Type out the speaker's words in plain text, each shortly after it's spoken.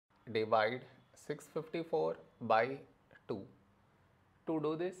divide 654 by 2. To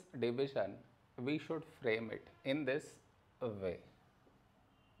do this division, we should frame it in this way.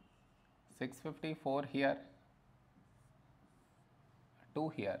 654 here, 2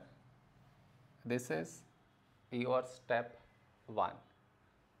 here. This is your step 1.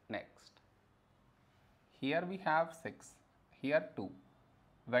 Next, here we have 6, here 2.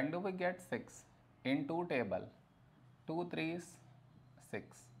 When do we get 6? In 2 table, 2 3s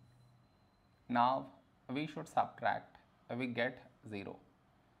 6. Now we should subtract, we get 0.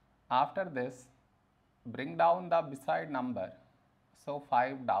 After this, bring down the beside number, so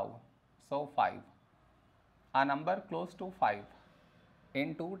 5 down, so 5. A number close to 5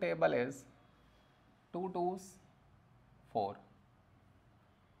 in 2 table is 2 2s 4.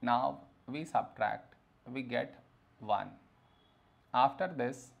 Now we subtract, we get 1. After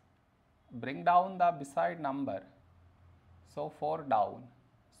this, bring down the beside number, so 4 down,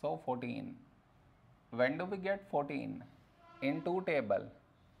 so 14. When do we get 14? In 2 table,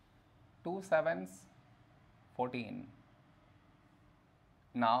 2 7s 14.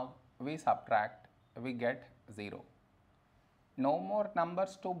 Now we subtract, we get 0. No more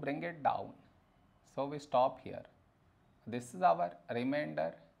numbers to bring it down, so we stop here. This is our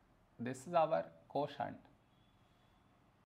remainder, this is our quotient.